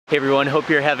Hey everyone, hope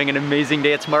you're having an amazing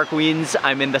day. It's Mark Weens.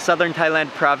 I'm in the Southern Thailand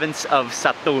province of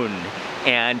Satun.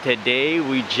 And today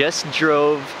we just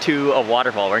drove to a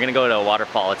waterfall. We're gonna go to a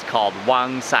waterfall. It's called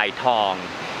Wang Sai Thong.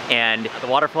 And the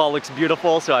waterfall looks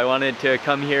beautiful, so I wanted to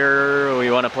come here.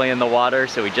 We wanna play in the water,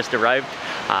 so we just arrived.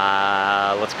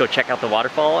 Let's go check out the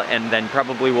waterfall, and then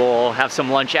probably we'll have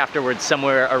some lunch afterwards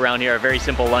somewhere around here, a very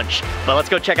simple lunch. But let's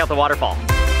go check out the waterfall.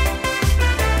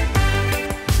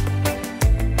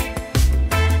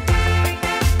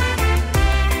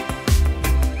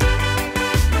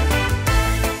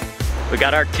 We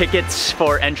got our tickets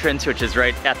for entrance, which is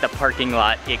right at the parking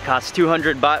lot. It costs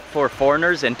 200 baht for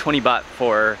foreigners and 20 baht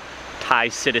for Thai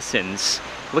citizens.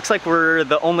 Looks like we're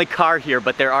the only car here,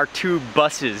 but there are two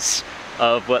buses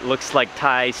of what looks like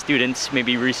Thai students,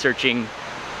 maybe researching,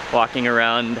 walking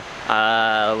around,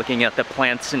 looking at the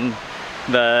plants and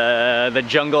the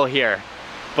jungle here.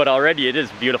 But already it is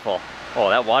beautiful. Oh,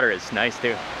 that water is nice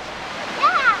too.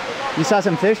 Yeah. You saw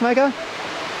some fish, Micah?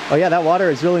 Oh yeah, that water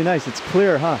is really nice. It's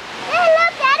clear, huh?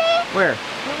 Where?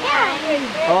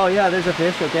 Yeah. Oh yeah, there's a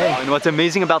fish, okay. And what's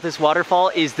amazing about this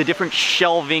waterfall is the different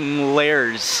shelving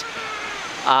layers,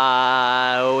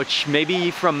 which may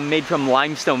be made from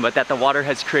limestone, but that the water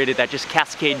has created that just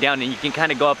cascade down, and you can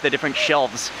kind of go up the different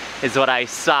shelves, is what I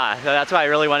saw. So that's why I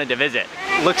really wanted to visit.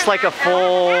 Looks like a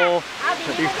full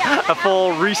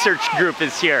research group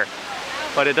is here,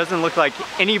 but it doesn't look like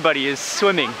anybody is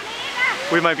swimming.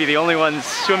 We might be the only ones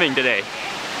swimming today.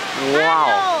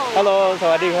 Wow. Hello,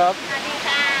 sawadee krab.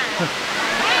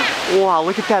 Wow,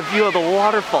 look at that view of the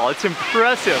waterfall. It's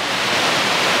impressive.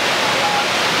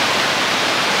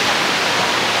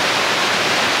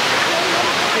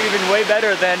 It's even way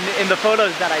better than in the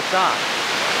photos that I saw.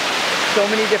 So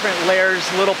many different layers,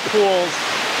 little pools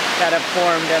that have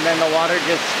formed, and then the water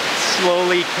just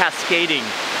slowly cascading.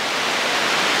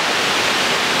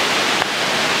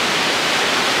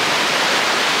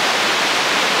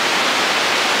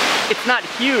 It's not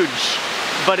huge,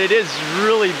 but it is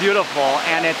really beautiful,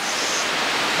 and it's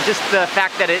just the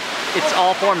fact that it's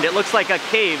all formed. It looks like a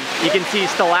cave. You can see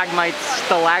stalagmites,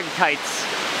 stalactites,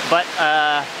 but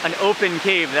an open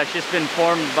cave that's just been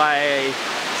formed by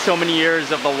so many years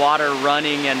of the water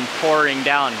running and pouring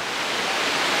down.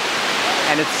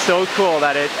 And it's so cool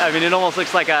that it almost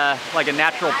looks like a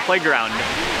natural playground.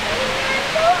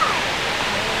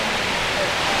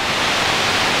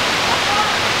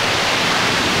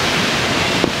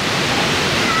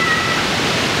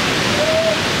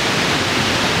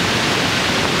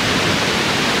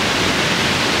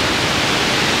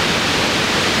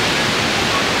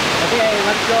 Okay,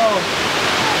 let's go.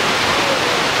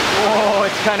 Whoa,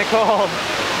 it's kind of cold.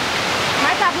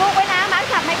 Mãi tập luôn với ná, mãi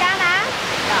tập mày ca ná.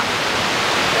 Yeah.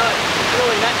 No, it's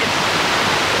really not. It's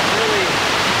really.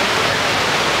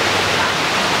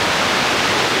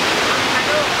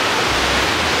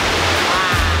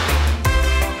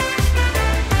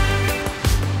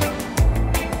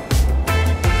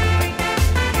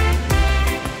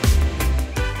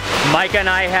 Micah and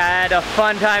I had a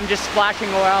fun time just splashing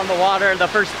around the water the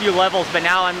first few levels, but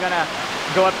now I'm gonna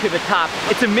go up to the top.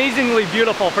 It's amazingly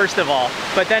beautiful, first of all,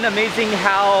 but then amazing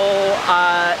how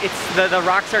the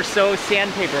rocks are so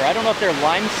sandpaper. I don't know if they're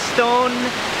limestone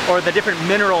or the different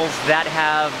minerals that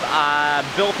have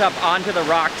built up onto the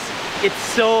rocks. It's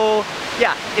so,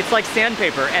 yeah, it's like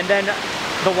sandpaper, and then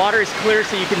the water is clear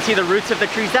so you can see the roots of the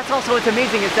trees. That's also what's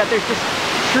amazing, is that there's just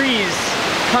trees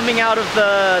coming out of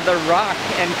the rock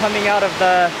and coming out of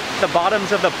the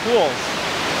bottoms of the pools,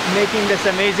 making this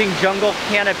amazing jungle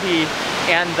canopy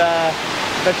and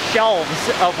the shelves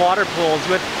of water pools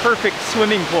with perfect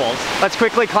swimming pools. Let's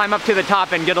quickly climb up to the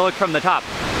top and get a look from the top.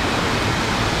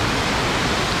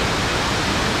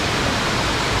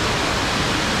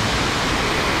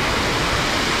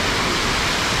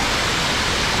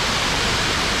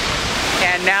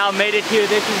 And now made it to,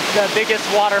 this is the biggest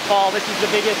waterfall, this is the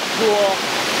biggest pool,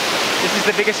 this is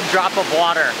the biggest drop of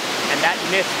water. And that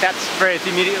mist, that spray, is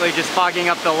immediately just fogging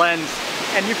up the lens.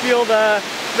 And you feel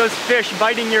those fish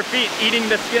biting your feet, eating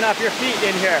the skin off your feet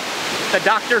in here. The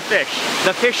doctor fish,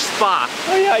 the fish spa.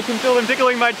 Oh yeah, I can feel them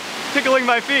tickling my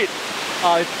feet.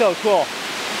 Oh, it's so cool.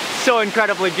 So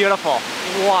incredibly beautiful.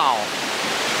 Wow,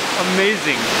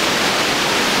 amazing.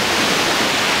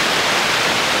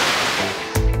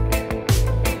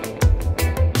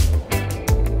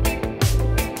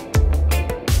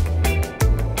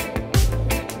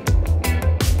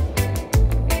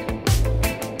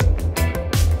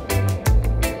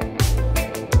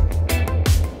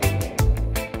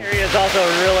 Is also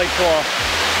really cool.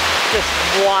 Just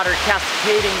water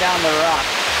cascading down the rock.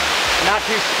 Not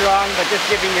too strong, but just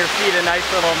giving your feet a nice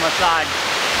little massage.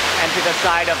 And to the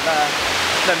side of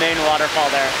the main waterfall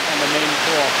there and the main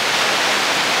pool.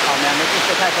 Oh man, this is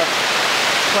the type of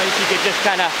place you could just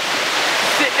kind of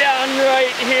sit down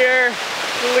right here,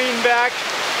 lean back.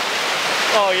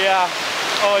 Oh yeah,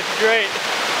 oh it's great.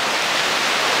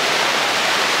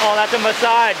 Oh, that's a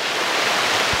massage.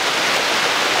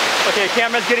 Okay,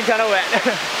 camera's getting kind of wet.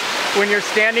 When you're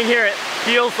standing here, it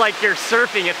feels like you're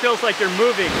surfing. It feels like you're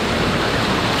moving.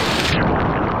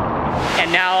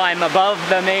 And now I'm above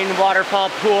the main waterfall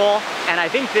pool, and I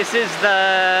think this is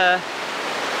the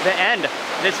end.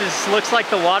 Looks like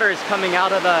the water is coming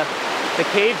out of the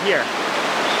cave here.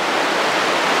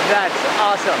 That's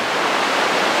awesome.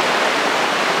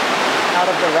 Out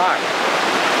of the rock.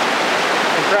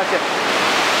 Impressive.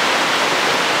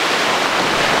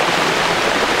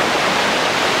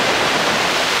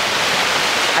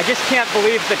 I just can't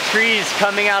believe the trees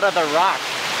coming out of the rock.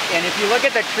 And if you look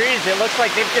at the trees, it looks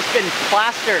like they've just been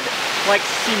plastered, like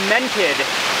cemented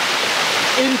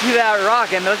into that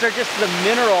rock. And those are just the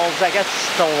minerals, I guess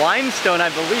the limestone,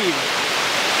 I believe,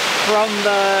 from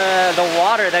the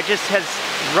water that just has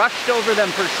rushed over them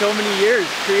for so many years,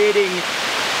 creating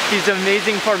these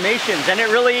amazing formations. And it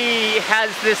really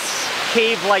has this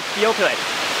cave-like feel to it.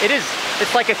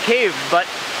 It's like a cave, but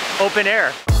open air.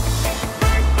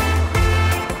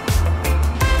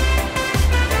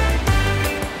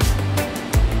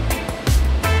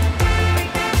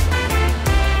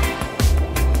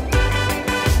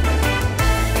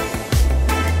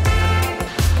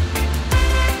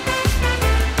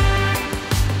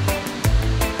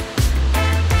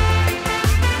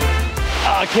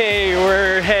 Okay,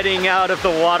 we're heading out of the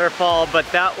waterfall, but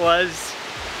that was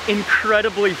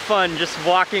incredibly fun just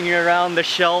walking around the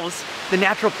shelves, the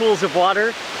natural pools of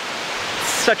water.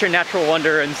 Such a natural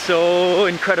wonder and so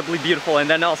incredibly beautiful. And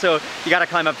then also you gotta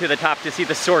climb up to the top to see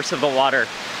the source of the water.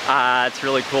 It's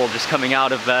really cool just coming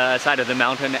out of the side of the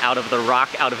mountain, out of the rock,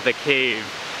 out of the cave.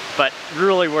 But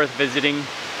really worth visiting,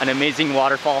 an amazing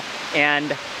waterfall.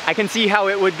 And I can see how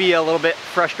it would be a little bit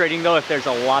frustrating though if there's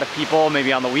a lot of people,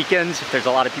 maybe on the weekends, if there's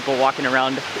a lot of people walking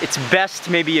around. It's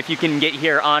best maybe if you can get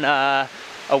here on a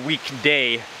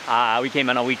weekday. We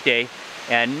came on a weekday,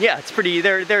 and yeah, it's pretty,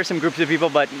 there are some groups of people,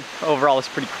 but overall it's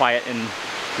pretty quiet and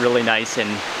really nice and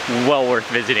well worth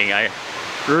visiting. I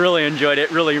really enjoyed it,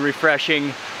 really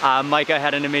refreshing. Micah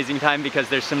had an amazing time because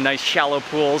there's some nice shallow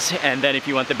pools, and then if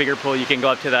you want the bigger pool, you can go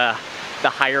up to the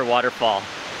higher waterfall.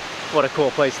 What a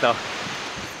cool place though.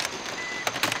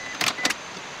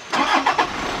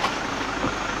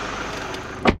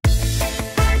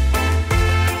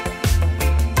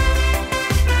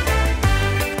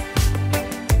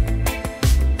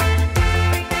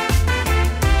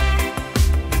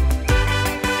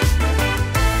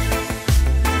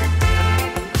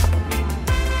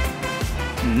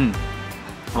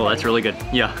 Oh, that's really good.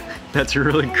 Yeah, that's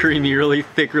really creamy, really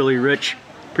thick, really rich,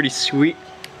 pretty sweet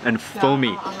and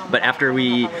foamy. But after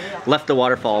we left the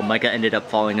waterfall, Micah ended up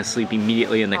falling asleep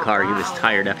immediately in the car. He was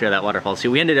tired after that waterfall. So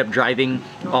we ended up driving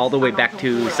all the way back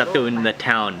to Satun, the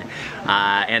town.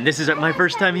 And this is my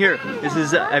first time here.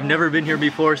 I've never been here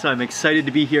before, so I'm excited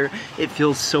to be here. It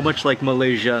feels so much like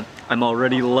Malaysia. I'm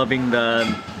already loving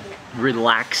the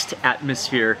relaxed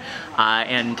atmosphere,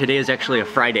 and today is actually a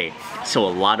Friday, so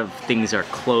a lot of things are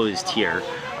closed here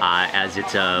as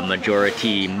it's a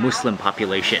majority Muslim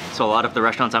population. So a lot of the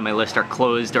restaurants on my list are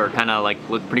closed or kind of like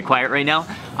look pretty quiet right now,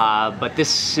 but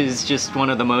this is just one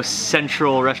of the most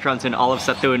central restaurants in all of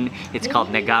Satun. It's called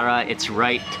Negara. It's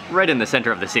right in the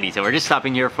center of the city, so we're just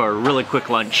stopping here for a really quick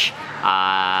lunch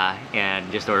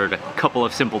and just ordered a couple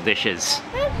of simple dishes.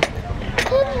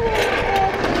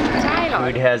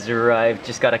 Food has arrived,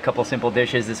 just got a couple simple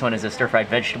dishes. This one is a stir-fried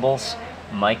vegetables.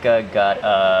 Micah got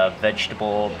a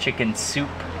vegetable chicken soup.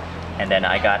 And then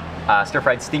I got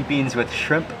stir-fried stink beans with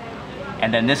shrimp.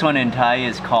 And then this one in Thai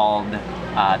is called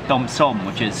tom som,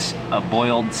 which is a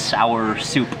boiled sour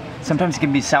soup. Sometimes it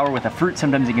can be sour with a fruit,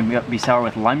 sometimes it can be sour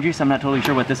with lime juice. I'm not totally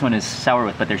sure what this one is sour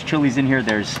with, but there's chilies in here,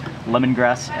 there's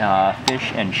lemongrass,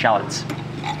 fish, and shallots.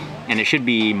 And it should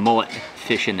be mullet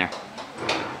fish in there.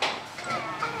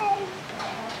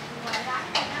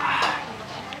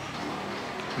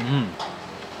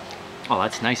 Oh,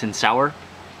 that's nice and sour.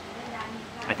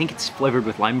 I think it's flavored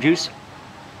with lime juice.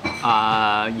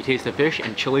 You taste the fish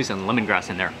and chilies and lemongrass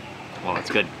in there. Well, that's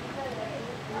good.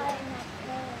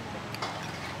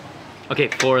 Okay,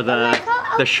 for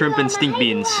the shrimp and stink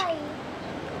beans.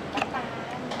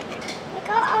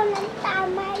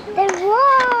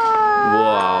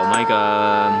 Wow,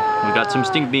 Micah, we got some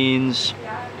stink beans.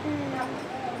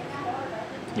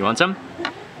 You want some?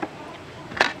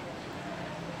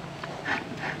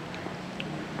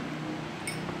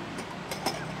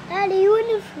 Daddy, you want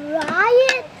to fry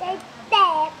it?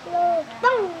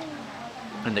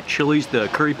 and the chilies, the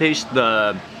curry paste,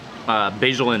 the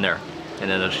basil in there, and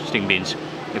then the sting beans,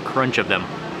 the crunch of them.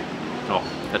 Oh,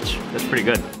 that's pretty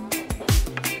good.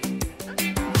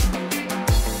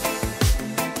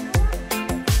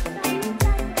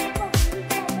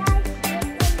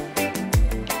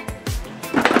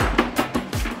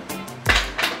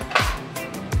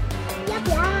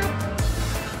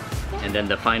 And then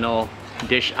the final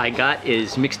dish I got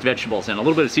is mixed vegetables and a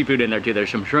little bit of seafood in there too. There's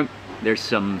some shrimp, there's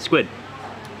some squid.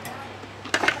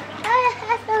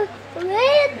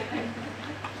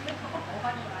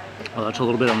 Oh, that's a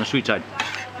little bit on the sweet side.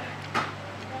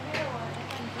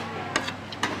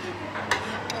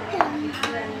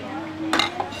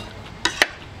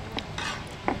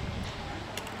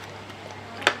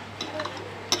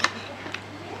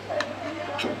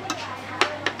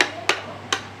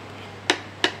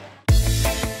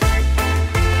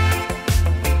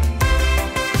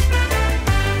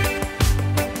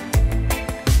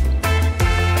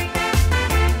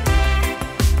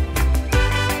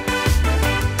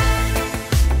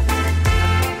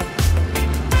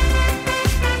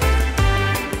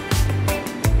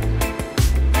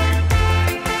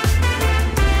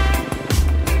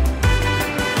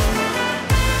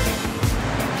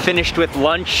 Finished with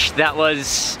lunch. That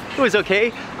was, it was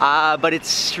okay, but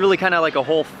it's really kind of like a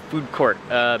whole food court,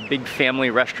 big family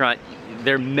restaurant.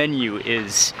 Their menu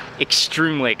is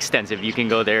extremely extensive. You can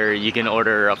go there, you can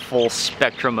order a full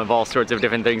spectrum of all sorts of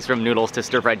different things, from noodles to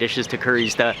stir-fried dishes to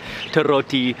curries to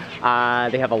roti.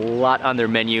 They have a lot on their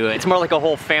menu. It's more like a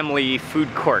whole family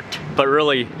food court, but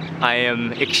really I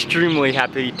am extremely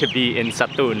happy to be in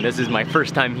Satun. This is my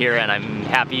first time here and I'm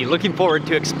happy, looking forward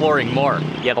to exploring more.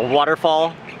 Yeah, the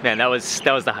waterfall, man, that was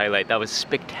the highlight. That was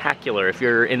spectacular. If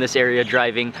you're in this area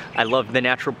driving, I love the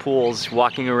natural pools,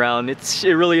 walking around. It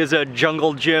really is a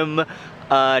jungle gym,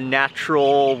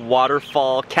 natural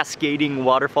waterfall, cascading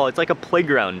waterfall. It's like a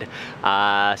playground.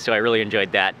 So I really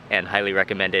enjoyed that and highly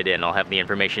recommend it, and I'll have the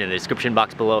information in the description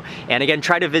box below. And again,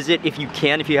 try to visit if you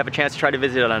can, if you have a chance, try to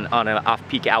visit on an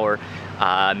off-peak hour.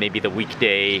 Maybe the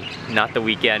weekday, not the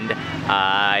weekend,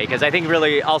 because I think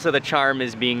really also the charm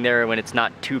is being there when it's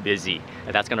not too busy.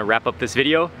 And that's gonna wrap up this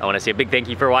video. I wanna say a big thank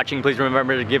you for watching. Please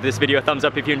remember to give this video a thumbs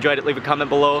up if you enjoyed it, leave a comment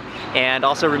below, and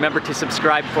also remember to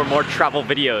subscribe for more travel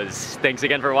videos. Thanks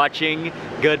again for watching.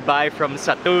 Goodbye from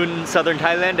Satun, Southern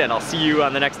Thailand, and I'll see you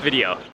on the next video.